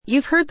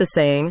You've heard the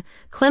saying,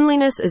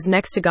 cleanliness is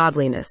next to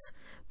godliness.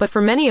 But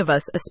for many of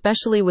us,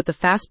 especially with the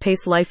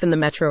fast-paced life in the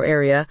metro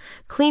area,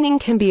 cleaning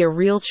can be a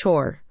real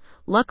chore.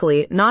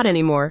 Luckily, not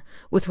anymore,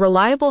 with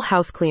reliable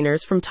house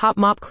cleaners from Top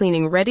Mop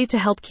Cleaning ready to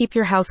help keep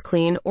your house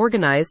clean,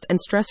 organized, and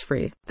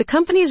stress-free. The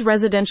company's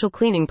residential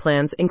cleaning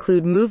plans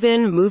include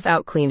move-in,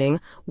 move-out cleaning,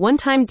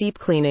 one-time deep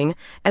cleaning,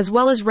 as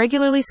well as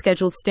regularly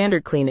scheduled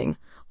standard cleaning,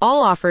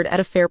 all offered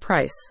at a fair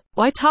price.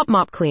 Why Top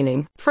Mop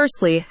Cleaning?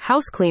 Firstly,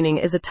 house cleaning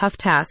is a tough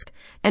task,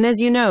 and as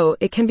you know,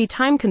 it can be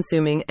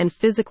time-consuming and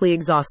physically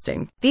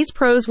exhausting. These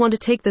pros want to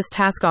take this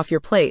task off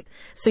your plate,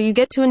 so you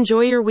get to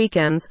enjoy your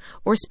weekends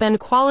or spend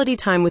quality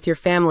time with your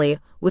family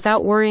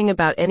without worrying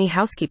about any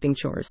housekeeping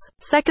chores.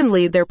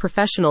 Secondly, they're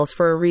professionals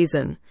for a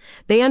reason.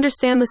 They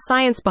understand the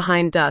science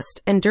behind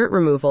dust and dirt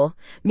removal,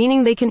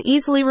 meaning they can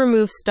easily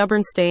remove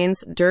stubborn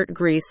stains, dirt,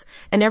 grease,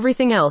 and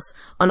everything else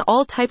on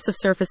all types of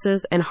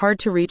surfaces and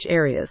hard-to-reach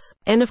areas.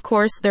 And of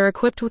course, they're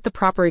equipped with the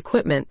proper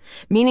equipment,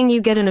 meaning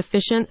you get an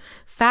efficient,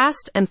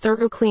 fast, and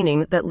thorough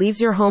cleaning that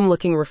leaves your home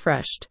looking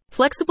refreshed.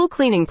 Flexible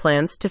cleaning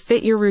plans to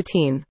fit your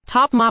routine.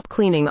 Top Mop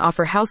Cleaning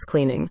offer house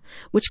cleaning,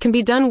 which can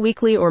be done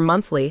weekly or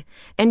monthly,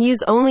 and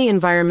use only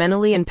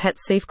environmentally and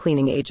pet-safe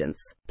cleaning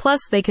agents. Plus,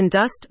 they can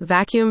dust,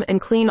 vacuum,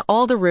 and clean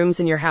all the rooms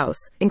in your house,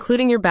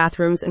 including your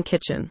bathrooms and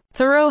kitchen.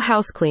 Thorough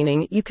house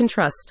cleaning you can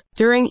trust.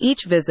 During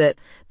each visit,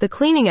 the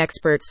cleaning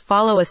experts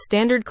follow a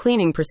standard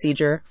cleaning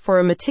procedure for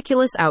a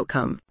meticulous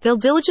outcome. They'll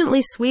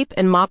diligently sweep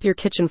and mop your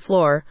kitchen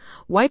floor,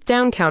 wipe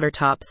down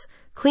countertops,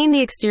 clean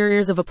the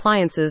exteriors of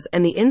appliances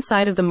and the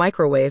inside of the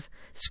microwave,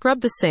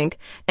 scrub the sink,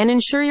 and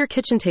ensure your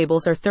kitchen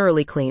tables are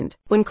thoroughly cleaned.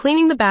 When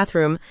cleaning the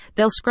bathroom,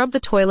 they'll scrub the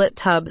toilet,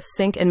 tub,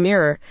 sink, and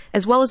mirror,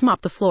 as well as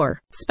mop the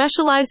floor.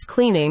 Specialized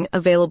cleaning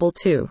available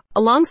too.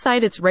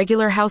 Alongside its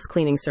regular house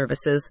cleaning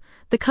services,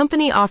 the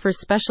company offers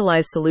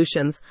specialized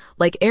solutions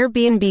like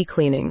Airbnb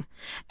cleaning.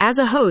 As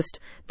a host,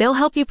 they'll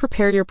help you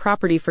prepare your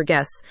property for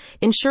guests,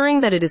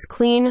 ensuring that it is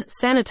clean,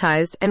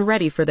 sanitized, and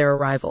ready for their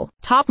arrival.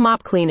 Top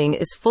Mop Cleaning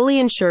is fully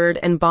insured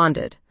and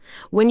bonded.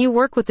 When you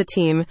work with the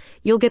team,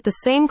 you'll get the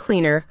same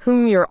cleaner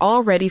whom you're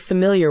already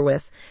familiar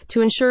with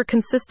to ensure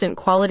consistent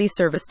quality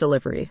service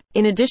delivery.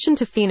 In addition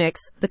to Phoenix,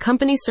 the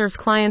company serves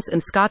clients in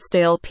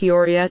Scottsdale,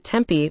 Peoria,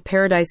 Tempe,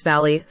 Paradise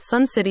Valley,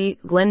 Sun City,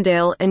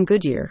 Glendale, and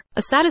Goodyear.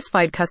 A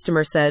satisfied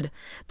customer said,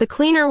 "The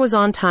cleaner was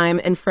on time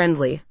and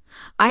friendly.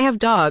 I have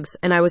dogs,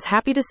 and I was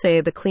happy to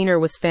say the cleaner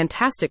was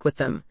fantastic with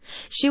them.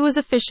 She was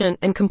efficient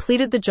and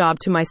completed the job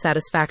to my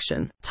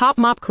satisfaction." Top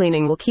Mop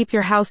Cleaning will keep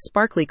your house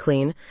sparkly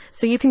clean,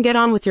 so you can get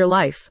on with your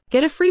life.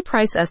 Get a free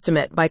price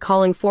estimate by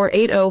calling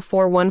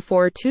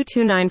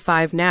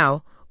 480-414-2295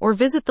 now, or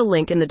visit the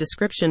link in the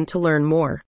description to learn more.